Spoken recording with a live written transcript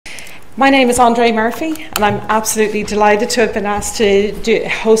My name is Andrée Murphy, and I'm absolutely delighted to have been asked to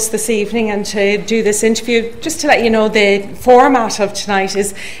host this evening and to do this interview. Just to let you know, the format of tonight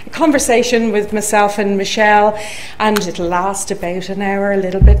is a conversation with myself and Michelle, and it'll last about an hour, a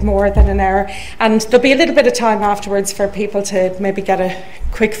little bit more than an hour, and there'll be a little bit of time afterwards for people to maybe get a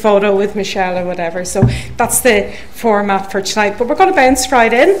quick photo with Michelle or whatever. So that's the format for tonight, but we're going to bounce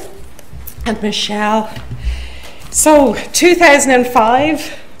right in. And Michelle, so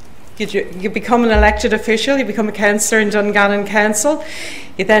 2005, you become an elected official, you become a councillor in Dungannon Council,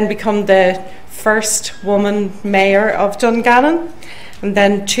 you then become the first woman mayor of Dungannon, and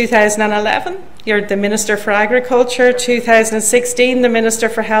then 2011 you're the Minister for Agriculture, 2016 the Minister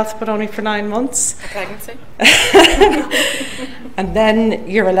for Health, but only for 9 months. A pregnancy. And then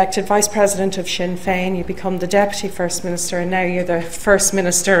you're elected Vice President of Sinn Féin, you become the Deputy First Minister, and now you're the First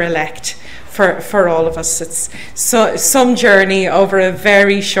Minister-elect for all of us. It's some journey over a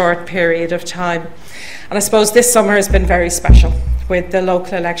very short period of time. And I suppose this summer has been very special with the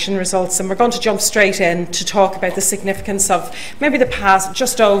local election results, and we're going to jump straight in to talk about the significance of maybe the past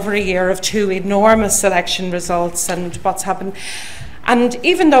just over a year of two enormous election results and what's happened. And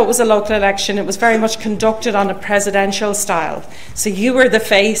even though it was a local election, it was very much conducted on a presidential style. So you were the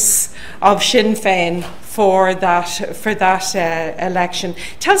face of Sinn Féin for that election.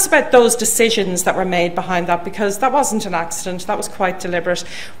 Tell us about those decisions that were made behind that, because that wasn't an accident, that was quite deliberate.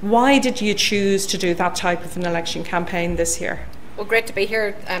 Why did you choose to do that type of an election campaign this year? Well, great to be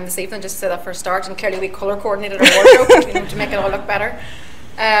here this evening, just to say that for a start, and clearly we colour coordinated our wardrobe to make it all look better.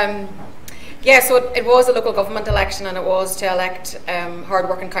 Yeah, so it was a local government election, and it was to elect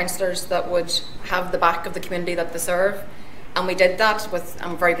hard-working councillors that would have the back of the community that they serve. And we did that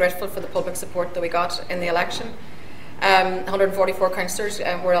I'm very grateful for the public support that we got in the election. 144 councillors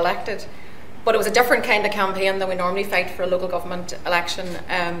were elected. But it was a different kind of campaign than we normally fight for a local government election.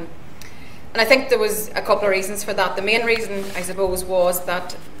 And I think there was a couple of reasons for that. The main reason, I suppose, was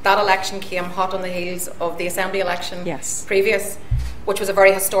that election came hot on the heels of the Assembly election previous, which was a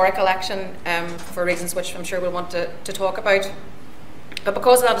very historic election for reasons which I'm sure we'll want to talk about. But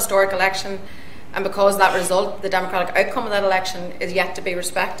because of that historic election, and because that result, the democratic outcome of that election, is yet to be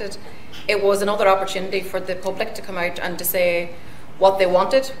respected, it was another opportunity for the public to come out and to say what they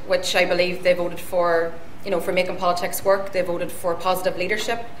wanted, which I believe they voted for, for making politics work. They voted for positive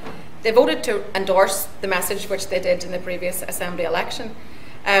leadership. They voted to endorse the message which they did in the previous Assembly election.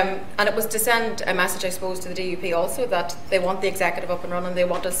 And it was to send a message, I suppose, to the DUP also, that they want the executive up and running, they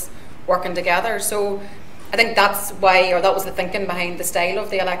want us working together. So I think that's why, or that was the thinking behind the style of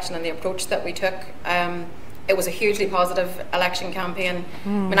the election and the approach that we took. It was a hugely positive election campaign. I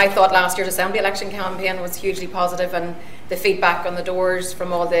mean, I thought last year's Assembly election campaign was hugely positive, and the feedback on the doors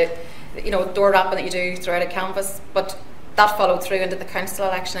from all the door rapping that you do throughout a canvas, but that followed through into the council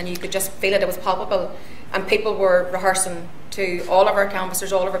election, and you could just feel it. It was palpable, and people were rehearsing to all of our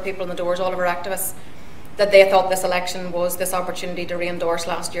canvassers, all of our people in the doors, all of our activists, that they thought this election was this opportunity to re-endorse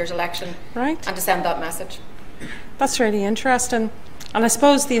last year's election, and to send that message. That's really interesting. And I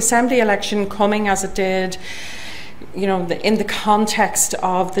suppose the Assembly election coming as it did, in the context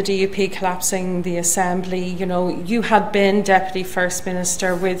of the DUP collapsing the Assembly, you had been Deputy First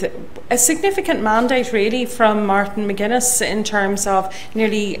Minister with a significant mandate really from Martin McGuinness in terms of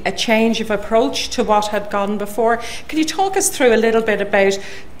nearly a change of approach to what had gone before. Could you talk us through a little bit about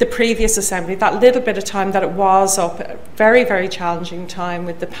the previous Assembly, that little bit of time that it was up, a very, very challenging time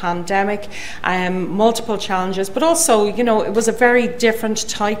with the pandemic, multiple challenges, but also, it was a very different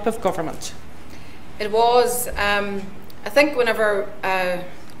type of government. It was, I think whenever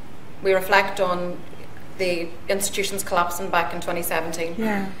we reflect on the institutions collapsing back in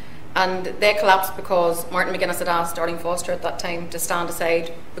 2017, and they collapsed because Martin McGuinness had asked Arlene Foster at that time to stand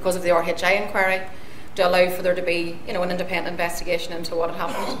aside because of the RHI inquiry, to allow for there to be an independent investigation into what had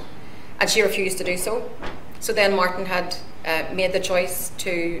happened, and she refused to do so. So then Martin had made the choice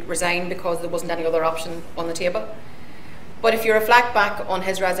to resign because there wasn't any other option on the table. But if you reflect back on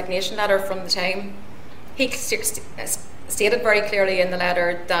his resignation letter from the time, he stated very clearly in the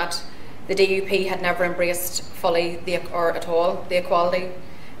letter that the DUP had never embraced fully or at all the equality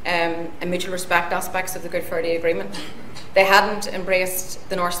and mutual respect aspects of the Good Friday Agreement. They hadn't embraced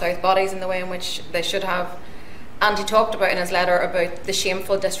the North-South bodies in the way in which they should have. And he talked about in his letter about the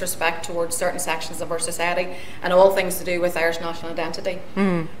shameful disrespect towards certain sections of our society and all things to do with Irish national identity.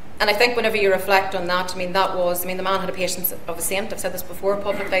 And I think whenever you reflect on that, the man had a patience of a saint. I've said this before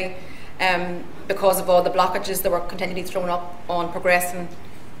publicly, because of all the blockages that were continually thrown up on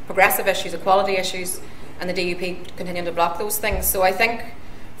progressive issues, equality issues, and the DUP continuing to block those things. So I think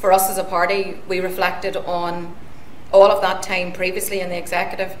for us as a party, we reflected on all of that time previously in the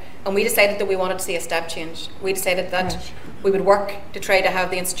executive, and we decided that we wanted to see a step change. We decided that we would work to try to have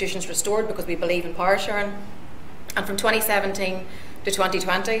the institutions restored because we believe in power sharing. And from 2017 to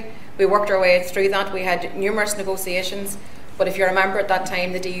 2020, we worked our way through that. We had numerous negotiations, but if you remember at that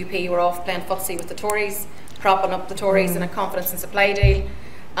time, the DUP were off playing footsie with the Tories, propping up the Tories in a confidence and supply deal,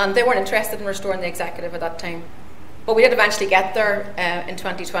 and they weren't interested in restoring the executive at that time. But we did eventually get there in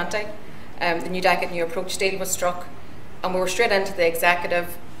 2020. The New Decade New Approach deal was struck, and we were straight into the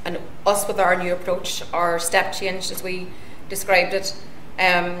executive, and us with our new approach, our step change as we described it,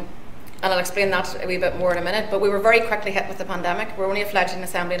 and I'll explain that a wee bit more in a minute, but we were very quickly hit with the pandemic. We're only a fledgling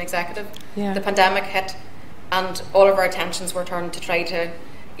assembly and executive. The pandemic hit, and all of our attentions were turned to try to,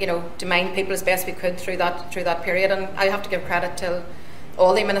 to mind people as best we could through that period. And I have to give credit to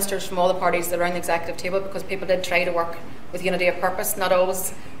all the ministers from all the parties that are around the executive table, because people did try to work with unity of purpose. Not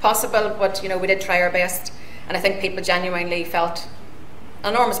always possible, but we did try our best, and I think people genuinely felt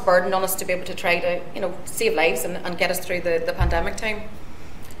an enormous burden on us to be able to try to save lives and get us through the pandemic time.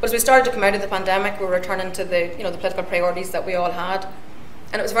 But as we started to come out of the pandemic, we were returning to the the political priorities that we all had,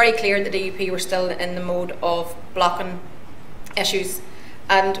 and it was very clear that the DUP were still in the mode of blocking issues.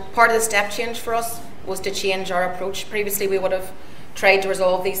 And part of the step change for us was to change our approach. Previously, we would have tried to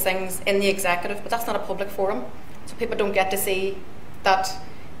resolve these things in the executive, but that's not a public forum, so people don't get to see that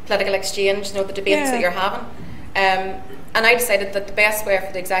political exchange, the debates that you're having. And I decided that the best way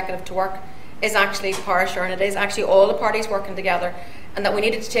for the executive to work is actually power sharing. It is actually all the parties working together, and that we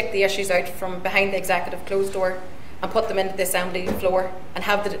needed to take the issues out from behind the executive closed door and put them into the assembly floor and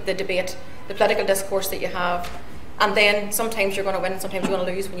have the debate, the political discourse that you have. And then sometimes you're going to win, sometimes you're going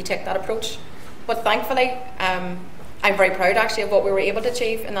to lose when you take that approach. But thankfully, I'm very proud actually of what we were able to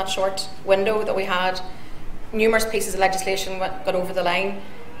achieve in that short window that we had. Numerous pieces of legislation got over the line,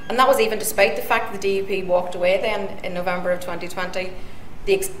 and that was even despite the fact that the DUP walked away then in November of 2020.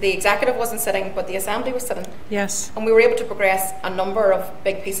 The executive wasn't sitting, but the assembly was sitting. Yes. And we were able to progress a number of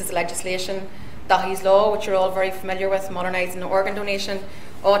big pieces of legislation. Dahi's Law, which you're all very familiar with, modernising organ donation,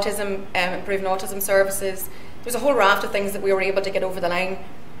 autism, improving autism services. There was a whole raft of things that we were able to get over the line,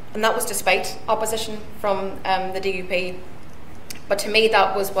 and that was despite opposition from the DUP. But to me,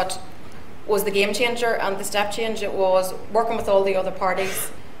 that was what was the game changer and the step change. It was working with all the other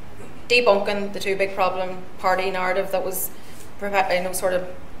parties, debunking the two big problem party narrative that was sort of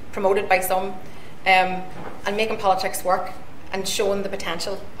promoted by some, and making politics work and showing the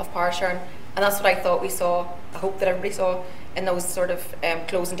potential of power sharing. And that's what I thought we saw, I hope that everybody saw, in those sort of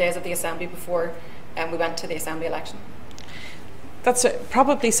closing days of the Assembly before we went to the Assembly election. That's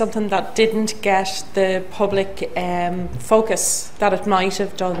probably something that didn't get the public focus that it might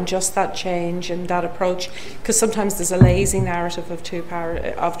have done, just that change and that approach, because sometimes there's a lazy narrative of two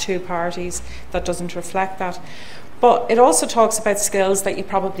parties that doesn't reflect that. But it also talks about skills that you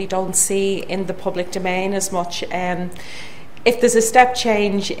probably don't see in the public domain as much. If there's a step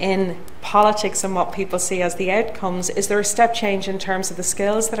change in politics and what people see as the outcomes, is there a step change in terms of the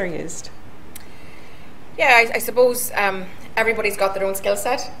skills that are used? Yeah, I suppose everybody's got their own skill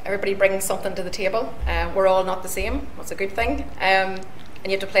set. Everybody brings something to the table. We're all not the same. That's a good thing. And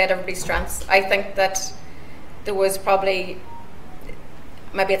you have to play at everybody's strengths. I think that there was probably,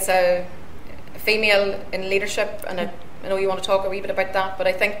 maybe it's a female in leadership, and I know you want to talk a wee bit about that, but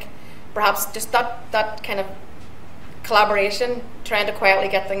I think perhaps just that kind of collaboration, trying to quietly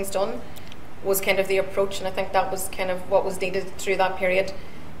get things done, was kind of the approach, and I think that was kind of what was needed through that period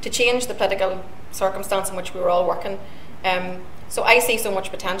to change the political circumstance in which we were all working. So I see so much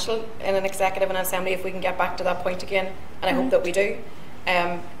potential in an executive and an assembly if we can get back to that point again, and I hope that we do.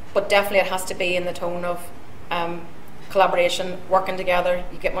 But definitely it has to be in the tone of collaboration, working together.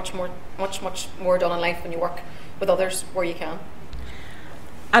 You get much more done in life when you work with others where you can.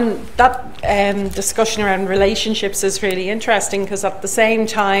 And that discussion around relationships is really interesting, because at the same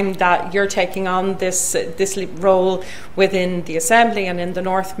time that you're taking on this role within the Assembly and in the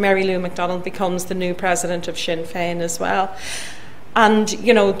North, Mary Lou McDonald becomes the new president of Sinn Féin as well. And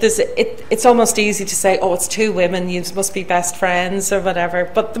it's almost easy to say, oh, it's two women, you must be best friends or whatever,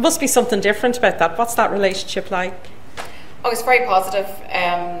 but there must be something different about that. What's that relationship like? Oh, it's very positive.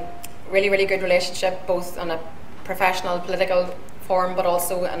 Really, really good relationship, both on a professional, political form, but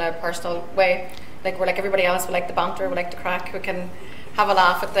also in a personal way. Like, we're like everybody else. We like the banter, we like the crack, we can have a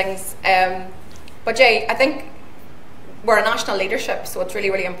laugh at things. But yeah, I think we're a national leadership, so it's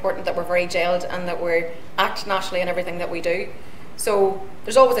really, really important that we're very gelled and that we act nationally in everything that we do. So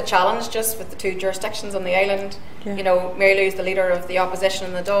there's always a challenge just with the two jurisdictions on the island. Yeah. Mary Lou's the leader of the opposition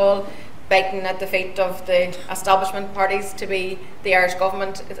in the Dáil, biting at the feet of the establishment parties to be the Irish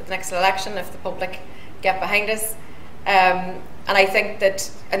government at the next election if the public get behind us. And I think that,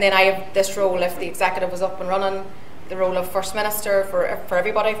 and then I have this role, if the executive was up and running, the role of First Minister for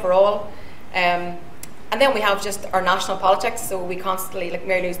everybody, for all. And then we have just our national politics, so we constantly, like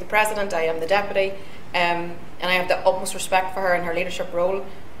Mary Lou's the President, I am the Deputy, and I have the utmost respect for her in her leadership role.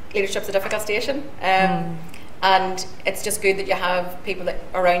 Leadership's a difficult station, and it's just good that you have people that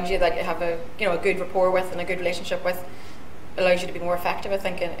around you that you have a good rapport with and a good relationship with. Allows you to be more effective, I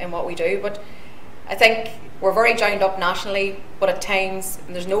think, in what we do. But I think we're very joined up nationally, but at times,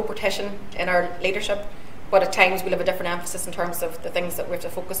 and there's no partition in our leadership, but at times we'll have a different emphasis in terms of the things that we have to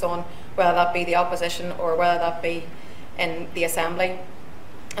focus on, whether that be the opposition or whether that be in the Assembly.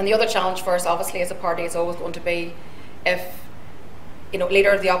 And the other challenge for us, obviously, as a party is always going to be, if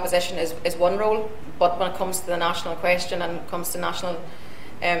leader of the opposition is one role, but when it comes to the national question and comes to national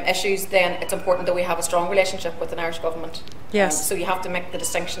issues, then it's important that we have a strong relationship with an Irish government. Yes. So you have to make the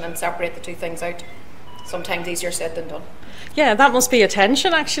distinction and separate the two things out. Sometimes easier said than done. Yeah, that must be a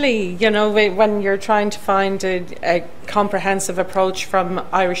tension, actually, when you're trying to find a comprehensive approach from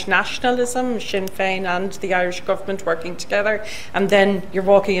Irish nationalism, Sinn Féin and the Irish government working together, and then you're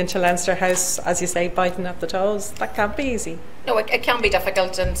walking into Leinster House, as you say, biting at the toes. That can't be easy. No, it can be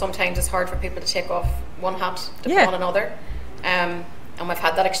difficult, and sometimes it's hard for people to take off one hat to put on another. And we've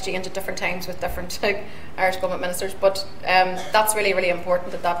had that exchange at different times with different Irish government ministers, but that's really, really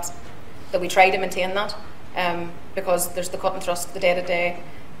important that we try to maintain that, because there's the cut and thrust, the day-to-day,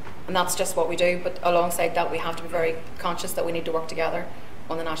 and that's just what we do. But alongside that, we have to be very conscious that we need to work together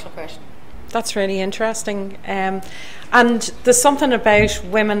on the national question. That's really interesting. And there's something about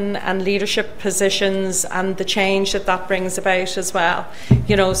women and leadership positions and the change that brings about as well.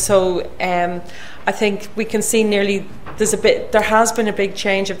 So I think we can see there has been a big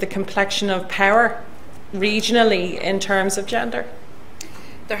change of the complexion of power regionally in terms of gender.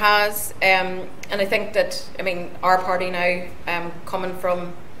 There has, and I think that, our party now, coming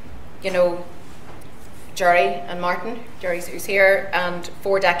from, Jerry and Martin, Jerry's who's here, and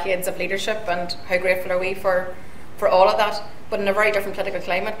 4 decades of leadership, and how grateful are we for all of that, but in a very different political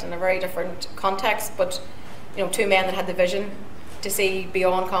climate, in a very different context, but 2 men that had the vision to see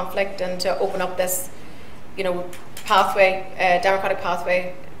beyond conflict and to open up this, pathway, democratic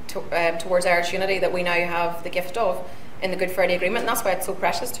pathway towards Irish unity that we now have the gift of in the Good Friday Agreement, and that's why it's so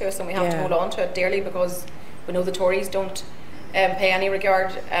precious to us, and we have to hold on to it dearly, because we know the Tories don't pay any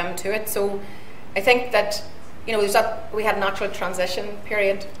regard to it. So I think that we had a natural transition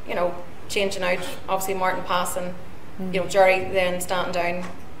period, changing out, obviously Martin passing, Jerry then standing down,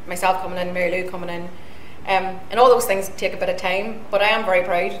 myself coming in, Mary Lou coming in, and all those things take a bit of time. But I am very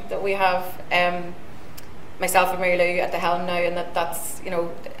proud that we have myself and Mary Lou at the helm now, and that's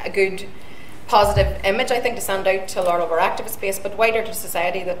a good positive image, I think, to send out to a lot of our activist space, but wider to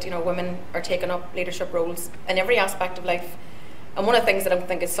society, that women are taking up leadership roles in every aspect of life. And one of the things that I don't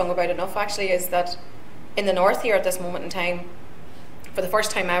think is sung about enough, actually, is that in the north here at this moment in time, for the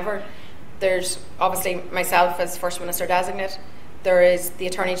first time ever, there's obviously myself as First Minister designate, there is the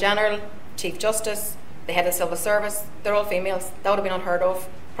Attorney General, Chief Justice, the Head of the Civil Service, they're all females. That would have been unheard of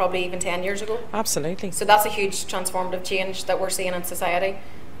probably even 10 years ago. Absolutely. So that's a huge transformative change that we're seeing in society,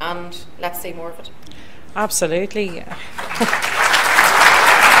 and let's see more of it. Absolutely.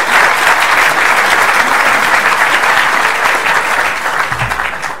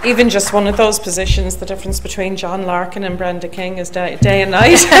 Even just one of those positions, the difference between John Larkin and Brenda King is day and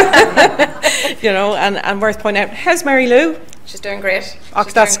night. And worth pointing out. How's Mary Lou? She's doing great.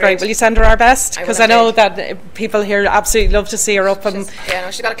 That's great. Will you send her our best? Because I know that people here absolutely love to see her up.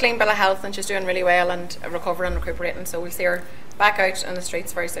 She's got a clean bill of health, and she's doing really well and recovering and recuperating. So we'll see her back out in the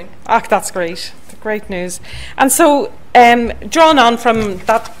streets very soon. That's great. Great news. And so, drawn on from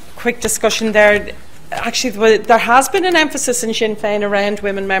that quick discussion there, actually, there has been an emphasis in Sinn Féin around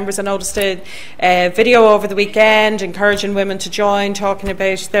women members. I noticed a video over the weekend encouraging women to join, talking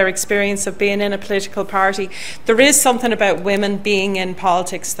about their experience of being in a political party. There is something about women being in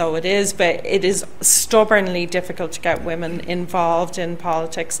politics, though it is stubbornly difficult to get women involved in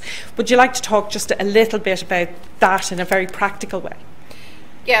politics. Would you like to talk just a little bit about that in a very practical way?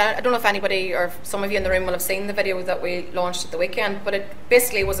 Yeah, I don't know if anybody or some of you in the room will have seen the video that we launched at the weekend, but it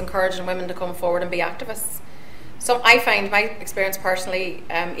basically was encouraging women to come forward and be activists. So I find my experience personally,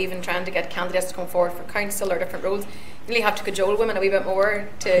 even trying to get candidates to come forward for council or different roles, you really have to cajole women a wee bit more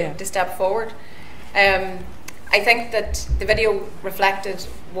to step forward. I think that the video reflected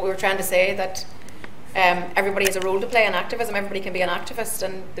what we were trying to say, that everybody has a role to play in activism, everybody can be an activist,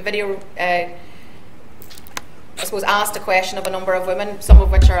 and the video I suppose asked a question of a number of women, some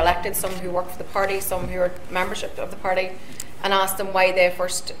of which are elected, some who work for the party, some who are membership of the party, and asked them why they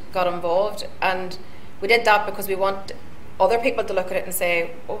first got involved. And we did that because we want other people to look at it and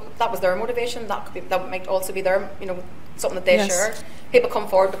say, oh, that was their motivation, that might also be their, something that they share. People come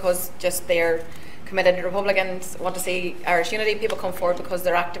forward because just they're committed Republicans, want to see Irish unity. People come forward because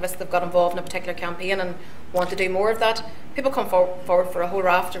they're activists, they've got involved in a particular campaign and want to do more of that. People come forward for a whole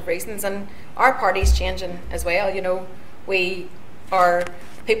raft of reasons, and our party's changing as well.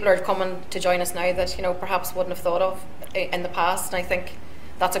 People are coming to join us now that perhaps wouldn't have thought of in the past, and I think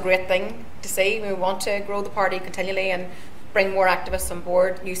that's a great thing to see. We want to grow the party continually and bring more activists on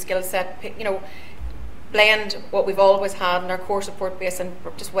board, new skill set, blend what we've always had in our core support base and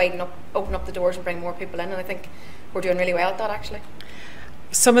just open up the doors and bring more people in, and I think we're doing really well at that, actually.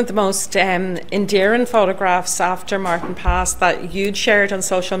 Some of the most endearing photographs after Martin passed that you'd shared on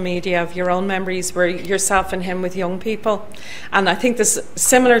social media of your own memories were yourself and him with young people, and I think there's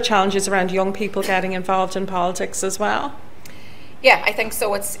similar challenges around young people getting involved in politics as well. Yeah, I think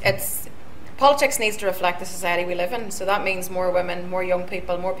so. It's politics needs to reflect the society we live in, so that means more women, more young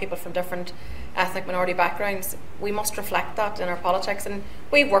people, more people from different ethnic minority backgrounds. We must reflect that in our politics, and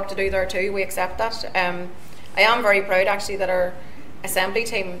we've work to do there too. We accept that. I am very proud actually that our assembly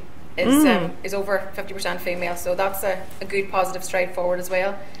team is over 50% female, so that's a good positive stride forward as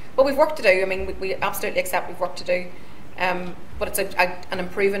well. But we've work to do. I mean, we absolutely accept we've work to do, but it's an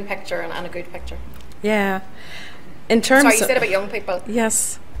improving picture and a good picture. Yeah. In terms Sorry, you said about young people.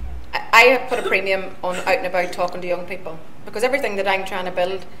 Yes. I have put a premium on out and about talking to young people, because everything that I'm trying to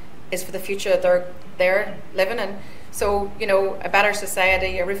build is for the future they're living in. So, a better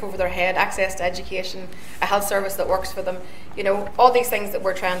society, a roof over their head, access to education, a health service that works for them, all these things that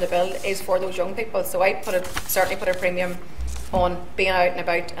we're trying to build is for those young people. So I certainly put a premium on being out and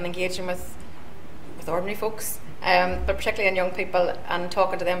about and engaging with ordinary folks, but particularly in young people, and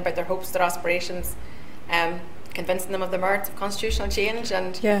talking to them about their hopes, their aspirations, convincing them of the merits of constitutional change,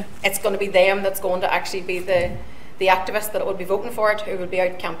 and it's going to be them that's going to actually be the activists that will be voting for it, who will be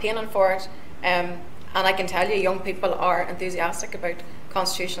out campaigning for it, and I can tell you young people are enthusiastic about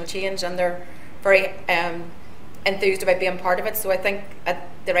constitutional change, and they're very enthused about being part of it. So I think at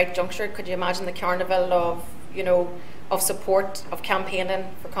the right juncture, could you imagine the carnival of support, of campaigning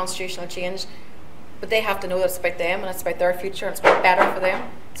for constitutional change? But they have to know that it's about them and it's about their future and it's about better for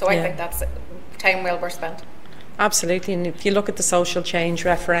them. So I think that's time well worth spent. Absolutely, and if you look at the social change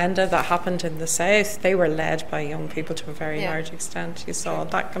referenda that happened in the South, they were led by young people to a very large extent. You saw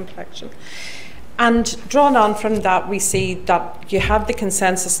that complexion. And drawn on from that, we see that you have the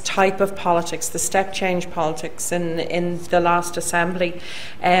consensus type of politics, the step change politics in the last assembly.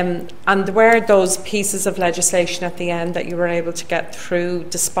 And there were those pieces of legislation at the end that you were able to get through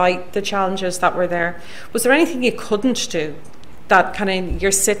despite the challenges that were there. Was there anything you couldn't do that kind of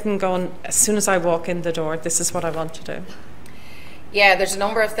you're sitting going, as soon as I walk in the door, this is what I want to do? Yeah, there's a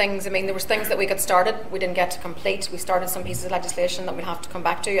number of things. I mean, there was things that we got started, we didn't get to complete. We started some pieces of legislation that we'll have to come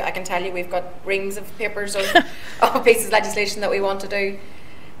back to. I can tell you we've got reams of papers of pieces of legislation that we want to do.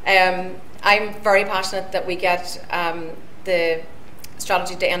 I'm very passionate that we get the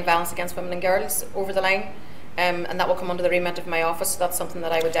strategy to end violence against women and girls over the line, and that will come under the remit of my office. So that's something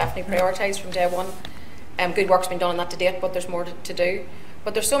that I would definitely prioritise from day one. Good work's been done on that to date, but there's more to do.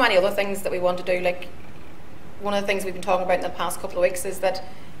 But there's so many other things that we want to do, like one of the things we've been talking about in the past couple of weeks is that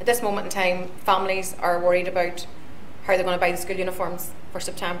at this moment in time, families are worried about how they're going to buy the school uniforms for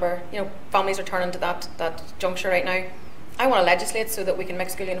September. Families are turning to that juncture right now. I want to legislate so that we can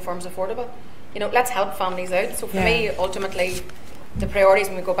make school uniforms affordable. Let's help families out. So for me, ultimately, the priorities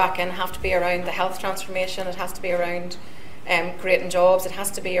when we go back in have to be around the health transformation. It has to be around creating jobs. It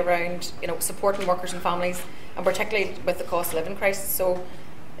has to be around supporting workers and families, and particularly with the cost of living crisis. So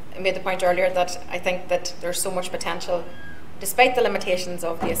I made the point earlier that I think that there's so much potential, despite the limitations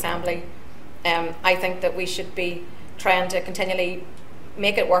of the Assembly. I think that we should be trying to continually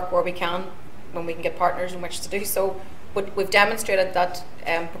make it work where we can, when we can get partners in which to do so. But we've demonstrated that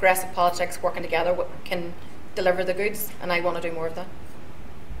progressive politics working together can deliver the goods, and I want to do more of that.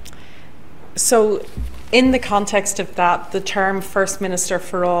 So in the context of that, the term First Minister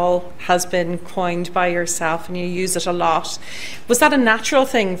for All has been coined by yourself and you use it a lot. Was that a natural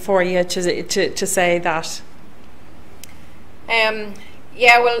thing for you to say that?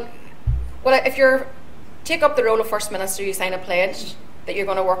 Yeah, well, if you take up the role of First Minister, you sign a pledge that you're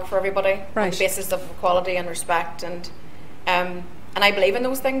going to work for everybody on the basis of equality and respect, and I believe in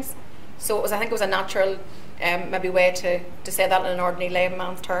those things. So I think it was a natural maybe way to say that in an ordinary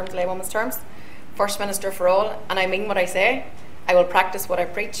laywoman's terms. First Minister for All, and I mean what I say. I will practice what I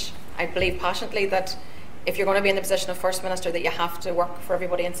preach. I believe passionately that if you're going to be in the position of First Minister, that you have to work for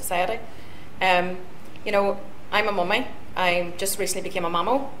everybody in society. I'm a mummy. I just recently became a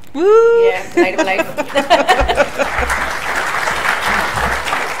mammo. Woo! Yeah, delight of life.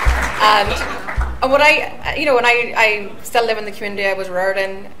 And what when I still live in the community I was reared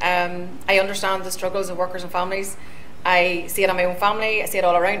in, I understand the struggles of workers and families. I see it in my own family, I see it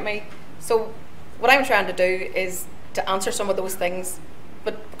all around me. So what I'm trying to do is to answer some of those things,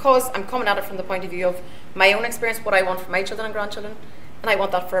 but because I'm coming at it from the point of view of my own experience, what I want for my children and grandchildren, and I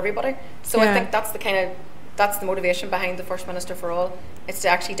want that for everybody. So I think that's the motivation behind the First Minister for All. It's to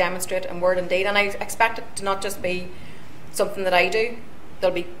actually demonstrate in word and deed, and I expect it to not just be something that I do.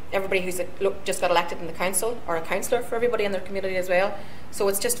 There'll be everybody who's just got elected in the council, or a councillor for everybody in their community as well. So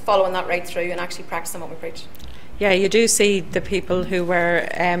it's just following that right through and actually practicing what we preach. Yeah, you do see the people who were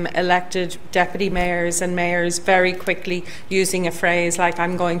elected deputy mayors and mayors very quickly using a phrase like,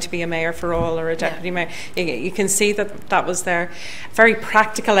 I'm going to be a mayor for all, or a deputy mayor. You can see that was their very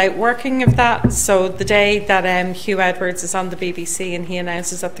practical outworking of that. So the day that Hugh Edwards is on the BBC and he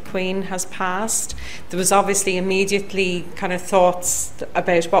announces that the Queen has passed, there was obviously immediately kind of thoughts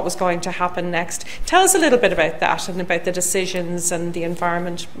about what was going to happen next. Tell us a little bit about that and about the decisions and the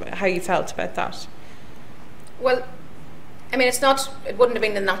environment, how you felt about that. Well, I mean, it wouldn't have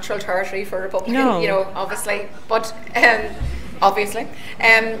been the natural territory for a Republican, obviously, but obviously.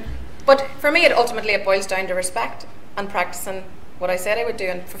 But for me, ultimately it boils down to respect and practicing what I said I would do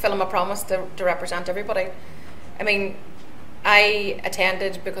and fulfilling my promise to represent everybody. I mean, I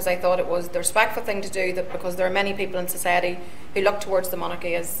attended because I thought it was the respectful thing to do, that because there are many people in society who look towards the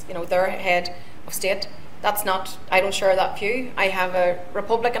monarchy as, their head of state. That's not, I don't share that view. I have a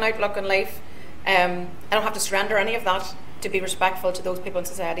Republican outlook on life. I don't have to surrender any of that to be respectful to those people in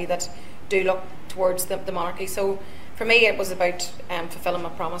society that do look towards the monarchy. So for me it was about fulfilling my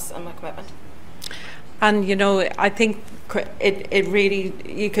promise and my commitment. And I think it really,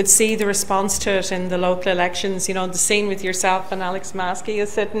 you could see the response to it in the local elections. The scene with yourself and Alex Maskey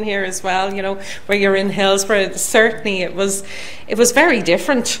is sitting here as well, where you're in Hillsborough. Certainly it was very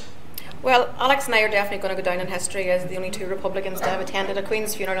different. Well, Alex and I are definitely going to go down in history as the only two Republicans to have attended a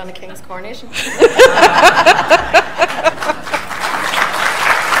Queen's funeral and a King's coronation.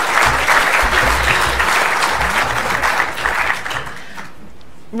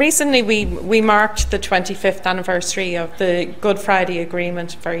 Recently we marked the 25th anniversary of the Good Friday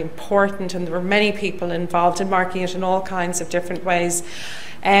Agreement, very important, and there were many people involved in marking it in all kinds of different ways.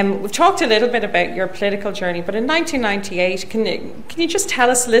 We've talked a little bit about your political journey, but in 1998, can you just tell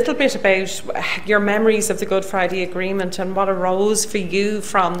us a little bit about your memories of the Good Friday Agreement and what arose for you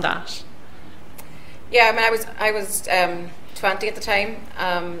from that? Yeah, I mean, I was 20 at the time.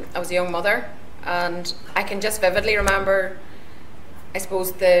 I was a young mother, and I can just vividly remember, I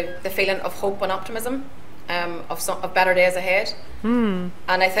suppose, the feeling of hope and optimism, of better days ahead. And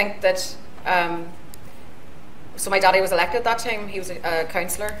I think that. So my daddy was elected at that time. He was a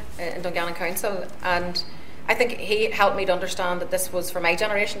councillor in Dungannon Council, and I think he helped me to understand that this was for my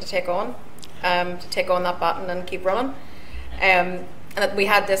generation to take on that baton and keep running, and that we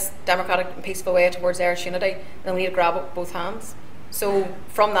had this democratic and peaceful way towards Irish unity, and we need to grab it with both hands. So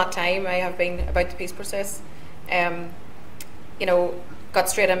from that time I have been about the peace process, got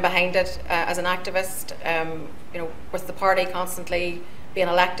straight in behind it as an activist, with the party constantly being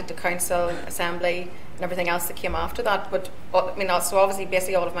elected to council, assembly, and everything else that came after that. But I mean, so obviously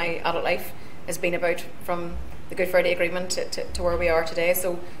basically all of my adult life has been about from the Good Friday Agreement to where we are today.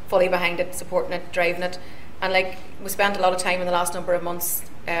 So fully behind it, supporting it, driving it, and we spent a lot of time in the last number of months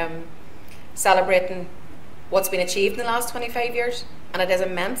celebrating what's been achieved in the last 25 years, and it is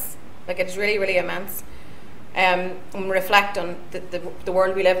immense. It is really, really immense. When we reflect on the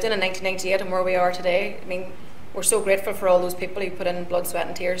world we lived in 1998 and where we are today, I mean, we're so grateful for all those people who put in blood, sweat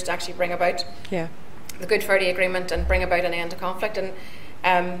and tears to actually bring about the Good Friday Agreement and bring about an end to conflict.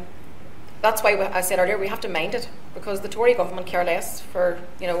 And that's why I said earlier, we have to mind it, because the Tory government care less for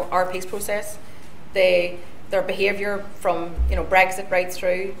our peace process. Their behaviour from Brexit right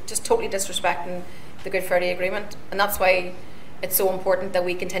through, just totally disrespecting the Good Friday Agreement. And that's why it's so important that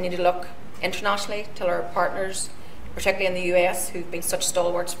we continue to look internationally to our partners, particularly in the US, who've been such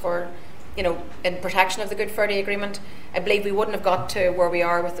stalwarts for in protection of the Good Friday Agreement. I believe we wouldn't have got to where we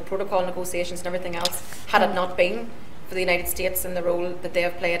are with the protocol negotiations and everything else had it not been for the United States and the role that they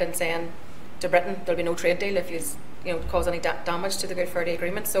have played in saying to Britain there'll be no trade deal if you cause any damage to the Good Friday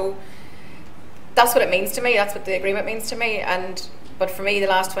Agreement. So that's what it means to me. That's what the agreement means to me. But for me, the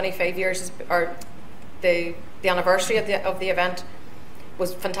last 25 years or the anniversary of the event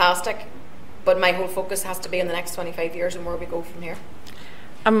was fantastic. But my whole focus has to be in the next 25 years and where we go from here.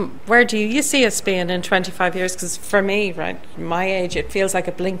 Where do you see us being in 25 years? Because for me, right, my age, it feels like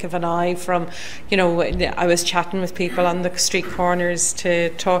a blink of an eye from, I was chatting with people on the street corners to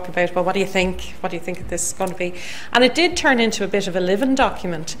talk about, well, what do you think? What do you think this is going to be? And it did turn into a bit of a living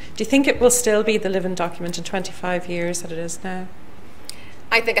document. Do you think it will still be the living document in 25 years that it is now?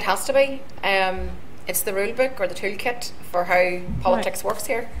 I think it has to be. It's the rule book or the toolkit for how politics works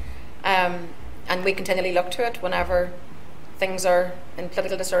here. And we continually look to it whenever things are in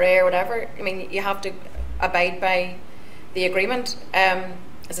political disarray or whatever. I mean, you have to abide by the agreement.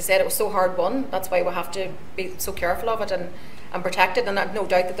 As I said, it was so hard won. That's why we have to be so careful of it and protect it. And I've no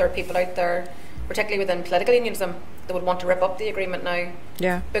doubt that there are people out there, particularly within political unionism, that would want to rip up the agreement now.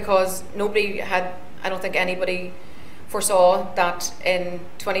 Yeah. Because I don't think anybody foresaw that in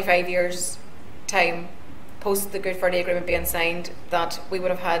 25 years' time, post the Good Friday Agreement being signed, that we would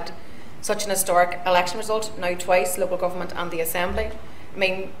have had such an historic election result, now twice, local government and the Assembly. I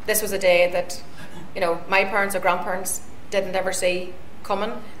mean, this was a day that, my parents or grandparents didn't ever see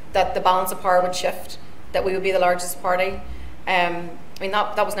coming, that the balance of power would shift, that we would be the largest party. I mean,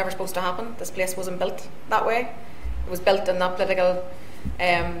 that was never supposed to happen. This place wasn't built that way. It was built in that political,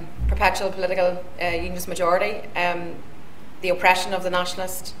 perpetual political unionist majority, the oppression of the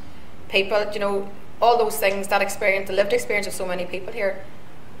nationalist people, all those things, that experience, the lived experience of so many people here.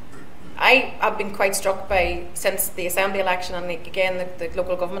 I have been quite struck by, since the Assembly election and again the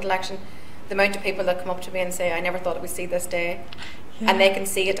local government election, the amount of people that come up to me and say, I never thought we'd see this day. Yeah. And they can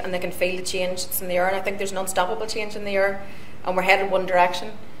see it and they can feel the change that's in the air. And I think there's an unstoppable change in the air, and we're headed one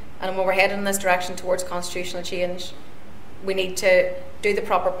direction. And when we're headed in this direction towards constitutional change, we need to do the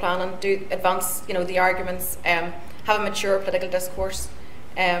proper planning, advance the arguments, have a mature political discourse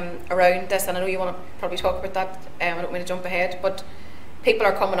around this. And I know you want to probably talk about that. I don't mean to jump ahead, but people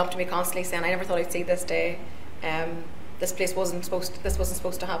are coming up to me constantly saying, I never thought I'd see this day. This wasn't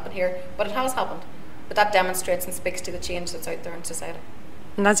supposed to happen here, but it has happened. But that demonstrates and speaks to the change that's out there in society.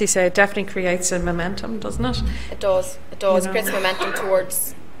 And as you say, it definitely creates a momentum, doesn't it? It does. It does. It creates momentum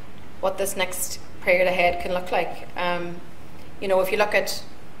towards what this next period ahead can look like. If you look at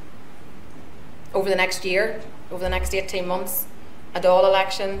over the next year, over the next 18 months, a Dáil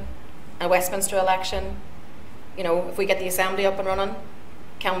election, a Westminster election, if we get the Assembly up and running,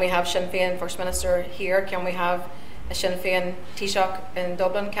 can we have Sinn Féin First Minister here? Can we have a Sinn Féin Taoiseach in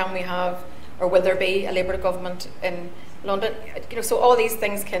Dublin? Can we have, or will there be a Labour government in London? So all these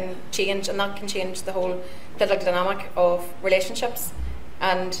things can change, and that can change the whole political dynamic of relationships.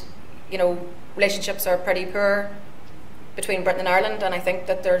 And relationships are pretty poor between Britain and Ireland, and I think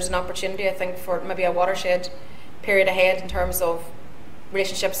that there's an opportunity, for maybe a watershed period ahead in terms of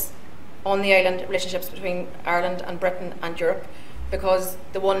relationships on the island, relationships between Ireland and Britain and Europe, because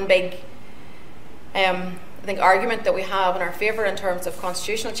the one big argument that we have in our favour in terms of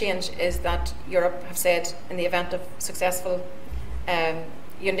constitutional change is that Europe have said, in the event of successful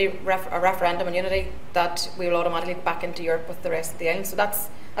unity, a referendum on unity, that we will automatically go back into Europe with the rest of the island. So that's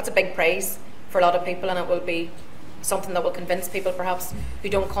a big prize for a lot of people, and it will be something that will convince people perhaps who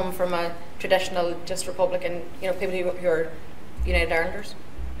don't come from a traditional just Republican, people who are United Irelanders.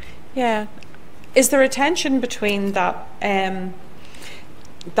 Yeah. Is there a tension between that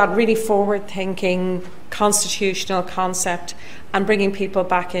that really forward-thinking constitutional concept and bringing people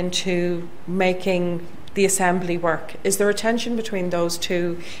back into making the Assembly work? Is there a tension between those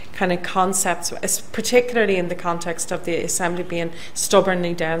two kind of concepts, particularly in the context of the Assembly being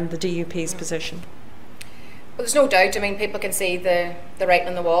stubbornly down the DUP's position? Well, there's no doubt. I mean, people can see the writing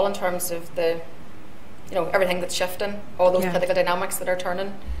on the wall in terms of the, everything that's shifting, all those political dynamics that are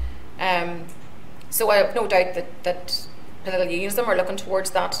turning. So I have no doubt that political unionism are looking towards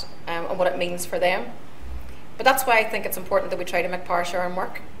that and what it means for them. But that's why I think it's important that we try to make power sharing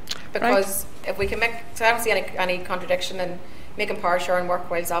work. Because if we can so I don't see any contradiction in making power sharing work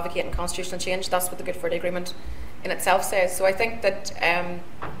whilst advocating constitutional change. That's what the Good Friday Agreement in itself says. So I think that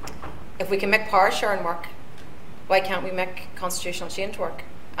if we can make power sharing work, why can't we make constitutional change work?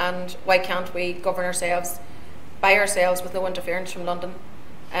 And why can't we govern ourselves by ourselves with no interference from London,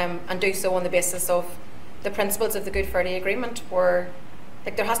 and do so on the basis of the principles of the Good Friday Agreement, where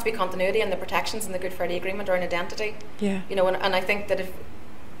there has to be continuity, and the protections in the Good Friday Agreement are an identity. Yeah. And I think that if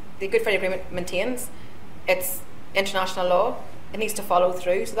the Good Friday Agreement maintains its international law, it needs to follow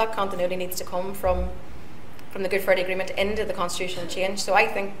through. So that continuity needs to come from the Good Friday Agreement into the constitutional change. So I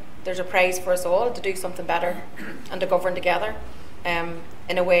think there's a prize for us all to do something better and to govern together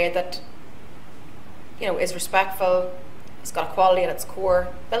in a way that is respectful, it's got equality at its core,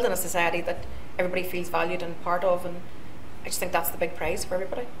 building a society that everybody feels valued and part of, and I just think that's the big prize for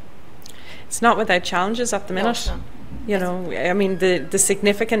everybody. It's not without challenges at the minute. No, You know, I mean, the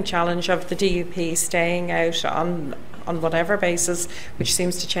significant challenge of the DUP staying out on whatever basis, which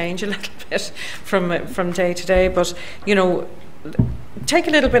seems to change a little bit from day to day, but, you know, take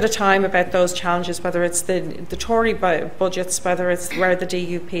a little bit of time about those challenges, whether it's the Tory budgets, whether it's where the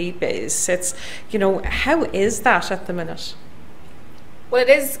DUP sits. You know, how is that at the minute? Well, it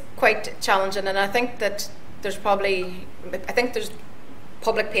is quite challenging, and I think that there's public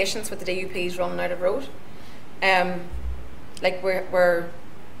patience with the DUPs running out of road. Like we're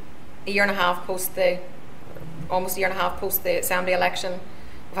a year and a half post almost a year and a half post the Assembly election.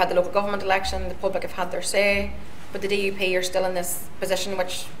 We've had the local government election. The public have had their say, but the DUP are still in this position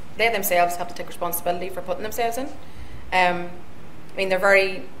which they themselves have to take responsibility for putting themselves in. I mean, their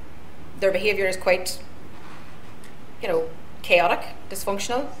behaviour is quite, you know, chaotic,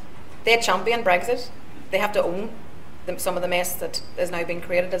 dysfunctional. They champion Brexit. They have to own some of the mess that is now being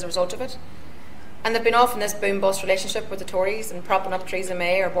created as a result of it. And they've been off in this boom-bust relationship with the Tories and propping up Theresa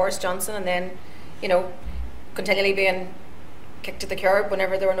May or Boris Johnson, and then, you know, continually being kicked to the curb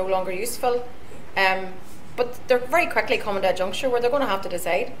whenever they were no longer useful. But they're very quickly coming to a juncture where they're going to have to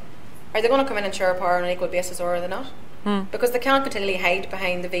decide. Are they going to come in and share power on an equal basis, or are they not? Because they can't continually hide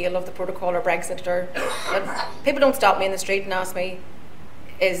behind the veil of the protocol or Brexit. People don't stop me in the street and ask me,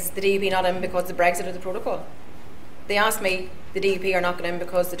 is the DUP not in because of the Brexit or the protocol? They ask me, the DUP are not going in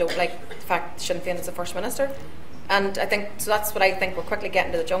because they don't like the fact Sinn Féin is the First Minister. And I think, so that's what I think we're quickly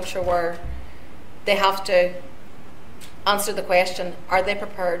getting to the juncture where they have to answer the question, are they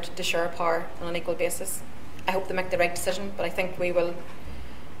prepared to share power on an equal basis? I hope they make the right decision, but I think we will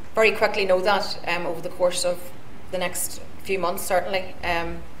very quickly know that over the course of the next few months, certainly.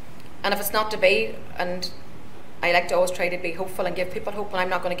 And if it's not to be, and I like to always try to be hopeful and give people hope, and I'm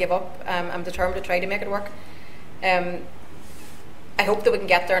not going to give up. I'm determined to try to make it work. I hope that we can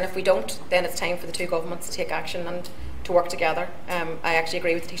get there, and if we don't, then it's time for the two governments to take action and to work together. I actually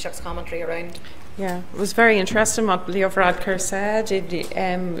agree with the Taoiseach's commentary around. Yeah, it was very interesting what Leo Varadkar said.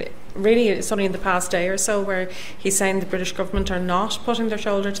 Really, it's only in the past day or so where he's saying the British government are not putting their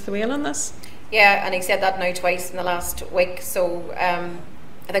shoulder to the wheel on this. Yeah, and he said that now twice in the last week, so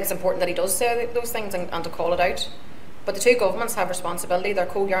I think it's important that he does say those things and to call it out. But the two governments have responsibility. They're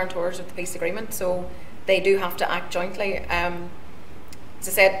co-guarantors of the peace agreement, so they do have to act jointly. As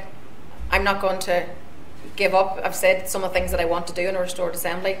I said, I'm not going to give up. I've said some of the things that I want to do in a restored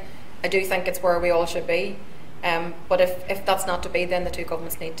assembly. I do think it's where we all should be. But if that's not to be, then the two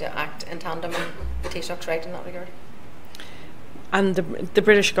governments need to act in tandem, and the Taoiseach's right in that regard. And the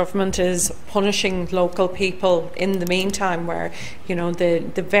British government is punishing local people in the meantime, where, you know,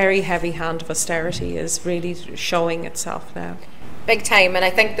 the very heavy hand of austerity is really showing itself now. Big time, and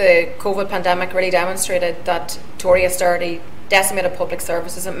I think the COVID pandemic really demonstrated that Tory austerity decimated public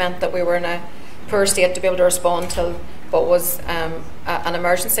services. It meant that we were in a poor state to be able to respond to what was an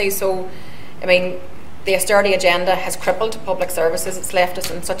emergency. So, I mean, the austerity agenda has crippled public services. It's left us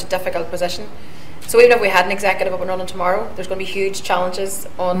in such a difficult position. So even if we had an executive up and running tomorrow, there's going to be huge challenges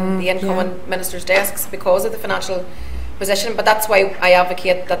on the incoming ministers' desks because of the financial position. But that's why I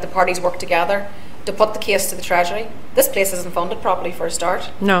advocate that the parties work together to put the case to the Treasury. This place isn't funded properly for a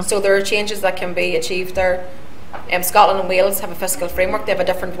start. No. So there are changes that can be achieved there. Scotland and Wales have a fiscal framework. They have a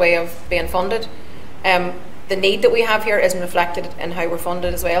different way of being funded. The need that we have here isn't reflected in how we're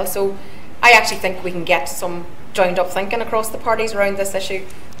funded as well. So I actually think we can get some joined up thinking across the parties around this issue.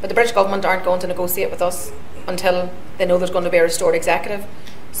 But the British government aren't going to negotiate with us until they know there's going to be a restored executive.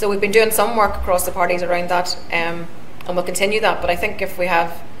 So we've been doing some work across the parties around that, and we'll continue that. But I think if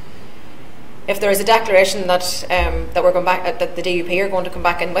there is a declaration that that we're going back, that the DUP are going to come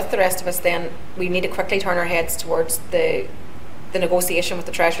back in with the rest of us, then we need to quickly turn our heads towards the negotiation with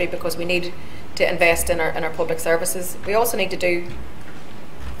the Treasury, because we need to invest in our public services. We also need to do,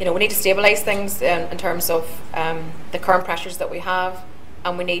 we need to stabilise things in terms of the current pressures that we have,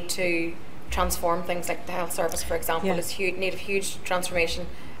 and we need to transform things like the health service, for example. Yeah. Is need a huge transformation.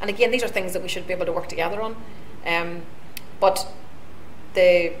 And again, these are things that we should be able to work together on. But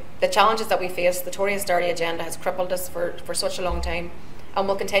the challenges that we face, the Tory austerity agenda has crippled us for such a long time, and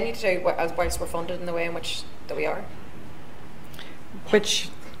will continue to whilst we're funded in the way in which that we are. Which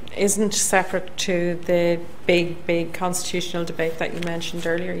isn't separate to the big constitutional debate that you mentioned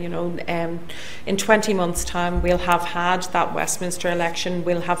earlier. In 20 months' time, we'll have had that Westminster election,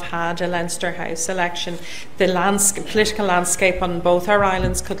 we'll have had a Leinster House election. The political landscape on both our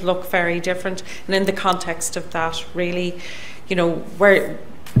islands could look very different, and in the context of that, really,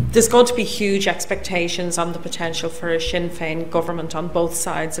 there's going to be huge expectations on the potential for a Sinn Féin government on both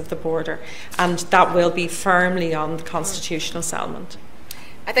sides of the border, and that will be firmly on the constitutional settlement.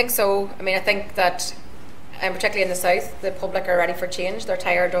 I think so. I mean, I think that and particularly in the south, the public are ready for change. They're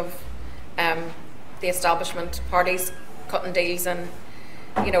tired of the establishment parties cutting deals and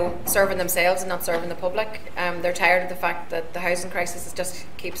serving themselves and not serving the public. They're tired of the fact that the housing crisis just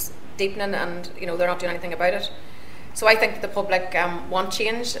keeps deepening and they're not doing anything about it. So I think that the public want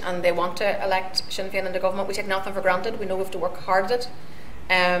change and they want to elect Sinn Féin into government. We take nothing for granted. We know we have to work hard at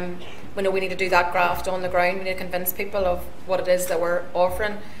it. We know we need to do that graft on the ground. We need to convince people of what it is that we're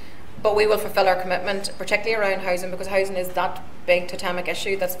offering. But we will fulfil our commitment, particularly around housing, because housing is that big totemic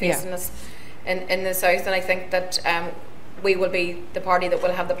issue that's facing us in the south. And I think that we will be the party that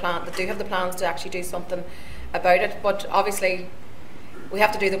will have the plan, that do have the plans to actually do something about it. But obviously, we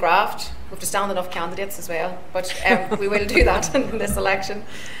have to do the graft. We have to stand enough candidates as well. But we will do that in this election,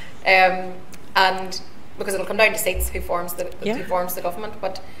 and because it'll come down to seats, who forms the government.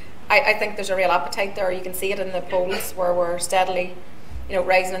 But I think there's a real appetite there. You can see it in the polls where we're steadily,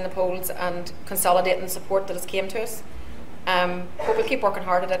 rising in the polls and consolidating the support that has came to us. But we'll keep working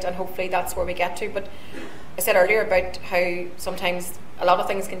hard at it, and hopefully that's where we get to. But I said earlier about how sometimes a lot of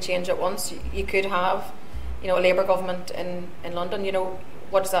things can change at once. You could have, a Labour government in London.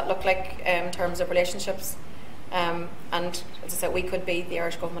 What does that look like in terms of relationships? And as I said, we could be the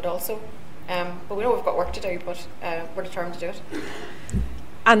Irish government also. But we know we've got work to do, but we're determined to do it.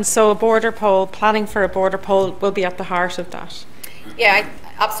 And so planning for a border poll will be at the heart of that. Yeah,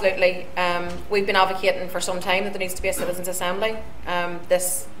 absolutely. We've been advocating for some time that there needs to be a citizens' assembly.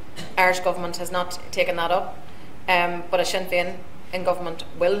 This Irish government has not taken that up, but a Sinn Féin in government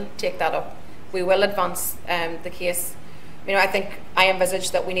will take that up. We will advance the case. I think I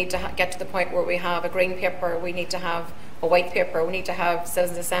envisage that we need to get to the point where we have a green paper, we need to have a white paper, we need to have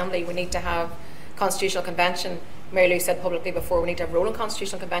citizens' assembly, we need to have constitutional convention. Mary Lou said publicly before, we need to have rolling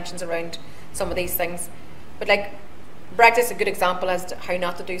constitutional conventions around some of these things. But Brexit is a good example as to how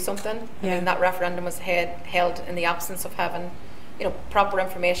not to do something. Yeah. I mean, that referendum was held in the absence of having, proper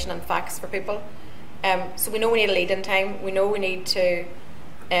information and facts for people. So we know we need a lead-in time. We know we need to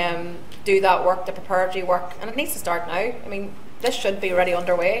do that work, the preparatory work, and it needs to start now. I mean, this should be already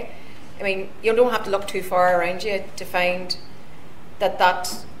underway. I mean, you don't have to look too far around you to find that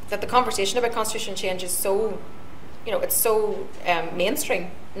the conversation about constitution change is so, it's so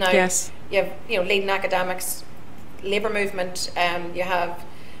mainstream now. Yes. You have, leading academics, labour movement, you have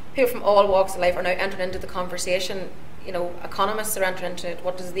people from all walks of life are now entering into the conversation. Economists are entering into it.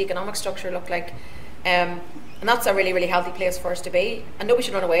 What does the economic structure look like? And that's a really, really healthy place for us to be. And nobody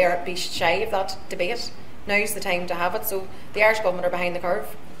should run away or be shy of that debate. Now's the time to have it. So the Irish government are behind the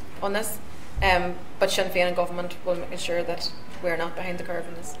curve on this. But Sinn Féin and government will ensure that we're not behind the curve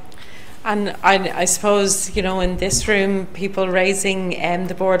in this. And I suppose, in this room, people raising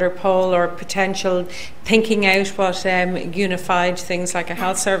the border poll or potential thinking out what unified things like a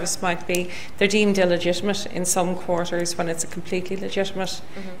health service might be, they're deemed illegitimate in some quarters when it's a completely legitimate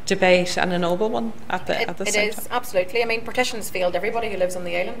debate and a noble one at the same time. It is, absolutely. I mean, partition's failed everybody who lives on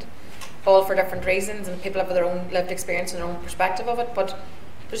the island, all for different reasons, and people have their own lived experience and their own perspective of it. But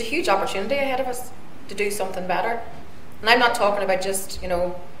there's a huge opportunity ahead of us to do something better. And I'm not talking about just,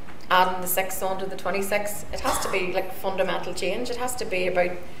 adding the 6 onto the 26. It has to be fundamental change. It has to be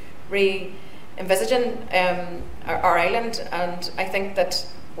about re-envisaging our island, and I think that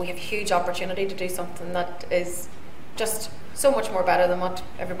we have huge opportunity to do something that is just so much more better than what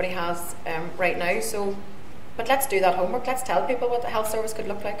everybody has right now. So, but let's do that homework. Let's tell people what the health service could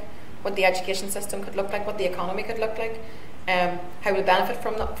look like, what the education system could look like, what the economy could look like, how we'll benefit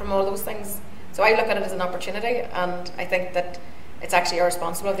from all those things. So I look at it as an opportunity, and I think that it's actually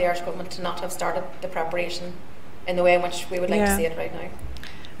irresponsible of the Irish government to not have started the preparation in the way in which we would like to see it right now.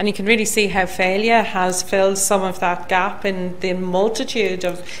 And you can really see how failure has filled some of that gap in the multitude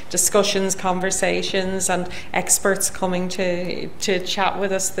of discussions, conversations and experts coming to chat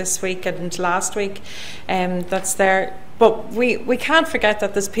with us this week and last week. That's there. But we can't forget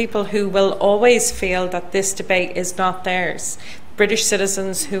that there's people who will always feel that this debate is not theirs. British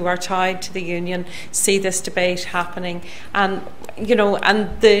citizens who are tied to the Union see this debate happening, and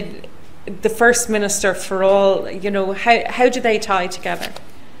and the First Minister for all, how do they tie together?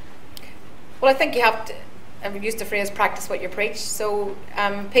 Well, I think you have to, and we've used the phrase practice what you preach. So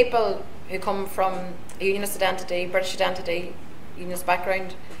people who come from a unionist identity, British identity, unionist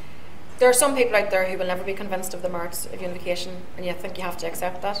background, there are some people out there who will never be convinced of the merits of unification, and I think you have to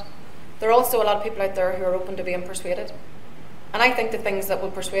accept that. There are also a lot of people out there who are open to being persuaded. And I think the things that will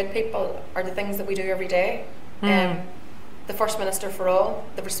persuade people are the things that we do every day. The First Minister for all,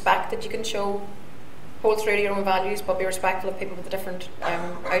 the respect that you can show, hold true to your own values, but be respectful of people with a different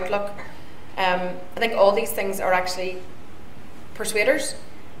outlook. I think all these things are actually persuaders.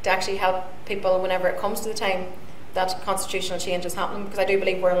 to actually help people whenever it comes to the time that constitutional change is happening, because I do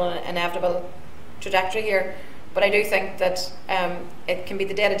believe we're on an inevitable trajectory here. But I do think that it can be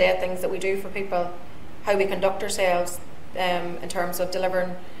the day-to-day things that we do for people, how we conduct ourselves in terms of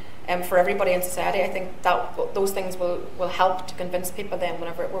delivering for everybody in society. I think that those things will help to convince people then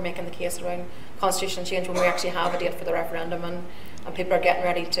whenever we're making the case around constitutional change, when we actually have a date for the referendum and people are getting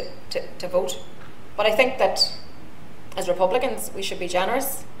ready to vote. But I think that as Republicans we should be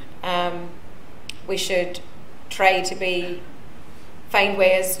generous. We should try to find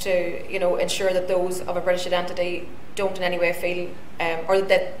ways to ensure that those of a British identity don't in any way feel or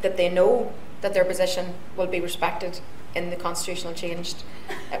that they know that their position will be respected in the constitutional changed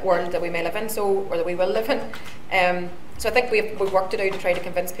world that we may live in, or that we will live in. So I think we've work to do to try to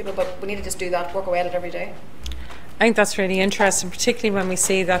convince people, but we need to just do that, work away at it every day. I think that's really interesting, particularly when we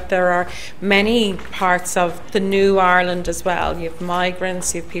see that there are many parts of the new Ireland as well. You have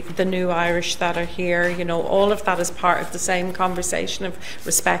migrants, you have people, the new Irish that are here, all of that is part of the same conversation of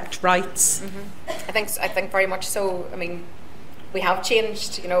respect, rights. Mm-hmm. I think very much so. I mean, we have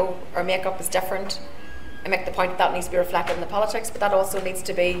changed, our makeup is different. I make the point that needs to be reflected in the politics, but that also needs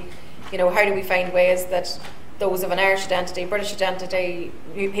to be, how do we find ways that those of an Irish identity, British identity,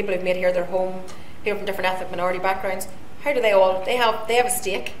 people who've made here their home, people from different ethnic minority backgrounds, how do they have a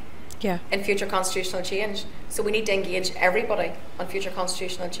stake in future constitutional change? So we need to engage everybody on future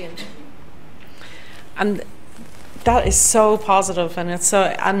constitutional change. And that is so positive, and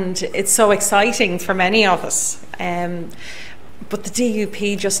it's so exciting for many of us. But the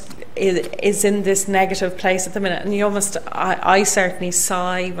DUP just is in this negative place at the minute, and I certainly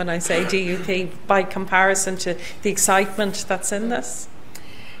sigh when I say DUP by comparison to the excitement that's in this.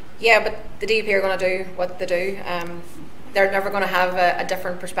 Yeah, but the DUP are going to do what they do. They're never going to have a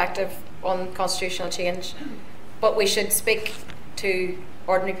different perspective on constitutional change. But we should speak to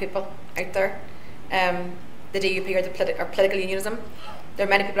ordinary people out there. The DUP are political unionism. There are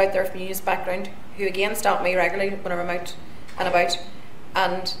many people out there from a unionist background who again stop me regularly whenever I'm out and about,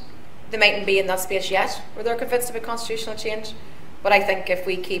 and they mightn't be in that space yet where they're convinced about constitutional change. But I think if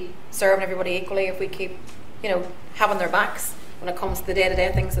we keep serving everybody equally, if we keep having their backs when it comes to the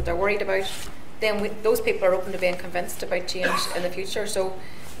day-to-day things that they're worried about, then those people are open to being convinced about change in the future. So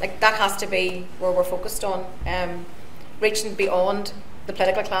that has to be where we're focused on, reaching beyond the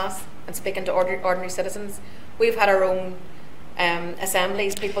political class and speaking to ordinary citizens. We've had our own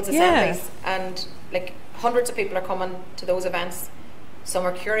assemblies, people's assemblies, and hundreds of people are coming to those events. Some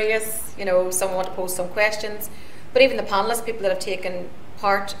are curious, some want to pose some questions, but even the panellists, people that have taken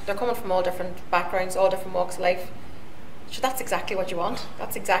part, they're coming from all different backgrounds, all different walks of life. So that's exactly what you want.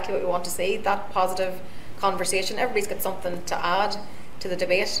 That's exactly what we want to see, that positive conversation. Everybody's got something to add to the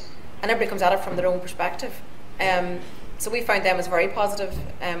debate, and everybody comes at it from their own perspective. So we found them as very positive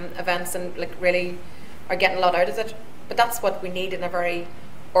events, and really are getting a lot out of it. But that's what we need in a very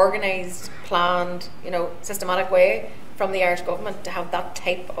organised, planned, systematic way from the Irish government, to have that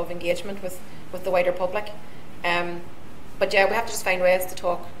type of engagement with the wider public. But yeah, we have to just find ways to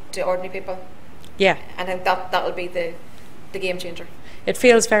talk to ordinary people. Yeah. And I think that will be the game changer. It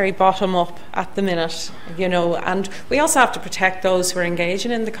feels very bottom up at the minute, and we also have to protect those who are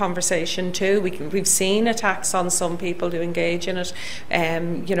engaging in the conversation too. We've seen attacks on some people who engage in it,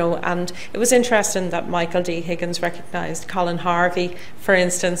 and it was interesting that Michael D. Higgins recognised Colin Harvey, for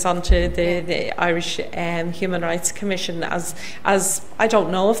instance, onto the Irish Human Rights Commission as I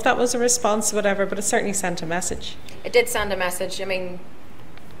don't know if that was a response or whatever, but it certainly sent a message. It did send a message. I mean,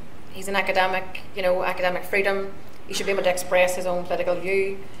 he's an academic, academic freedom. He should be able to express his own political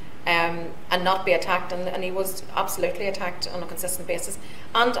view and not be attacked, and he was absolutely attacked on a consistent basis,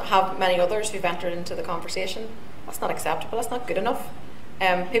 and have many others who've entered into the conversation. That's not acceptable, that's not good enough.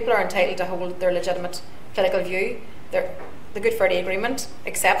 People are entitled to hold their legitimate political view. The Good Friday Agreement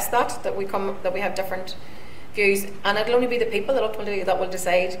accepts that we have different views, and it'll only be the people that ultimately that will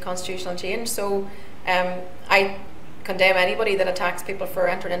decide constitutional change. So I condemn anybody that attacks people for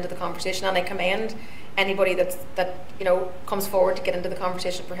entering into the conversation, and I commend anybody that comes forward to get into the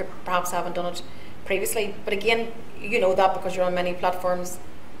conversation for perhaps haven't done it previously. But again, that because you're on many platforms,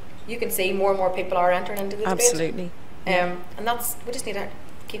 you can see more and more people are entering into the debate. Absolutely. And we just need to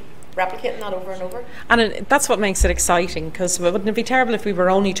keep replicating that over and over. And that's what makes it exciting, because wouldn't it be terrible if we were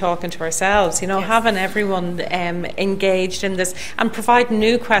only talking to ourselves, Yes. Having everyone engaged in this and providing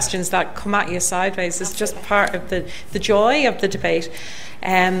new questions that come at you sideways is Absolutely. just part of the joy of the debate.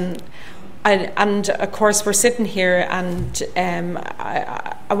 And of course we're sitting here, and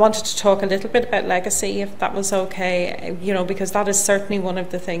I wanted to talk a little bit about legacy, if that was okay, because that is certainly one of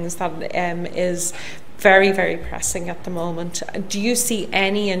the things that is very, very pressing at the moment. Do you see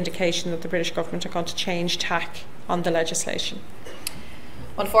any indication that the British government are going to change tack on the legislation?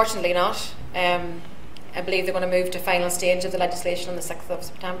 Unfortunately not. I believe they're going to move to final stage of the legislation on the 6th of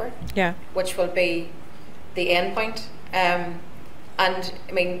September, which will be the end point. And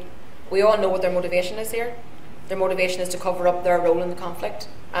I mean, we all know what their motivation is here. Their motivation is to cover up their role in the conflict,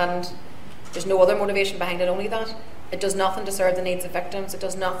 and there's no other motivation behind it, only that. It does nothing to serve the needs of victims. It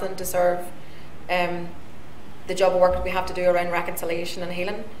does nothing to serve the job of work that we have to do around reconciliation and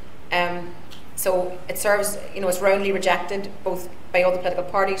healing. So it serves, it's roundly rejected both by all the political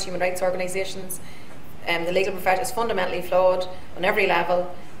parties, human rights organisations. The legal profession is fundamentally flawed on every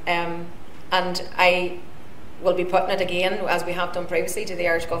level, and I will be putting it again, as we have done previously, to the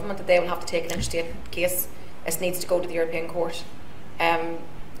Irish government, that they will have to take an interstate case. It needs to go to the European Court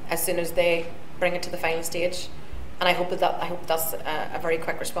as soon as they bring it to the final stage. And I hope that's a very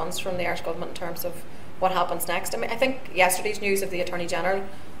quick response from the Irish government in terms of what happens next. I mean, I think yesterday's news of the Attorney General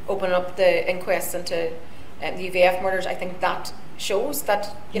opening up the inquest into the UVF murders, I think that shows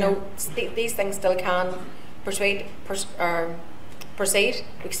that these things still can proceed. We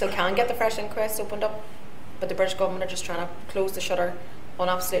still can get the fresh inquests opened up, but the British government are just trying to close the shutter on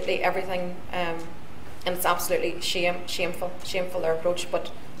absolutely everything, and it's absolutely shameful their approach.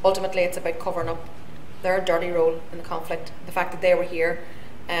 But ultimately, it's about covering up their dirty role in the conflict, the fact that they were here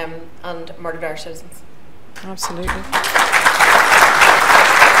and murdered our citizens. Absolutely.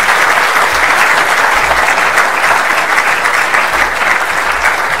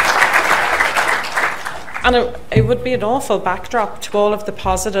 And it would be an awful backdrop to all of the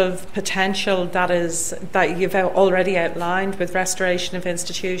positive potential that you've already outlined, with restoration of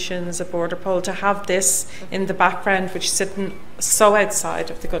institutions, a border poll, to have this in the background, which is sitting so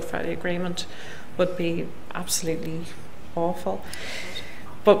outside of the Good Friday Agreement, would be absolutely awful.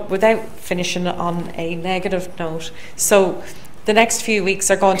 But without finishing on a negative note, so the next few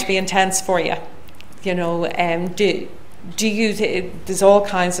weeks are going to be intense for you. There's all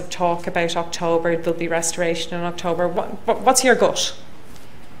kinds of talk about October. There'll be restoration in October. What's your gut?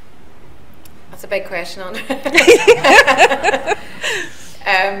 That's a big question, on. I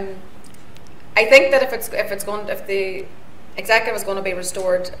think that if the executive is going to be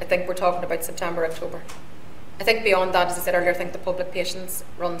restored, I think we're talking about September, October. I think beyond that, as I said earlier, I think the public patience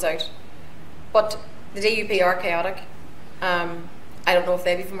runs out. But the DUP are chaotic. I don't know if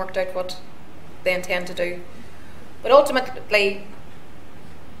they've even worked out what they intend to do. But ultimately,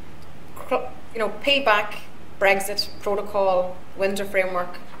 peel back Brexit, protocol, Windsor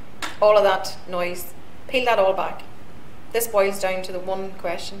framework, all of that noise, peel that all back. This boils down to the one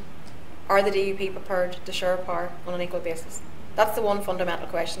question: are the DUP prepared to share power on an equal basis? That's the one fundamental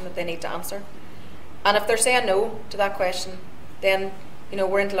question that they need to answer. And if they're saying no to that question, then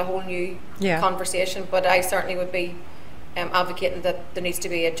we're into a whole new conversation. But I certainly would be advocating that there needs to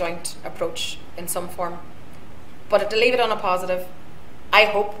be a joint approach in some form. But to leave it on a positive, I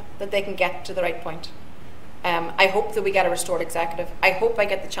hope that they can get to the right point. I hope that we get a restored executive. I hope I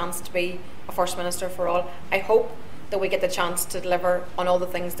get the chance to be a First Minister for all. I hope that we get the chance to deliver on all the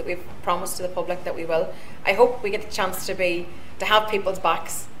things that we've promised to the public that we will. I hope we get the chance to have people's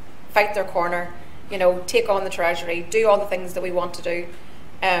backs, fight their corner, take on the Treasury, do all the things that we want to do.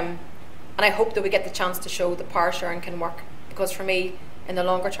 And I hope that we get the chance to show that power sharing can work. Because for me, in the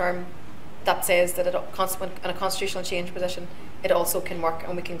longer term, that says that in a constitutional change position, it also can work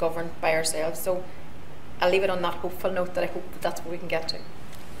and we can govern by ourselves. So I'll leave it on that hopeful note that I hope that's what we can get to.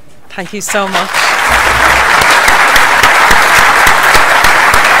 Thank you so much.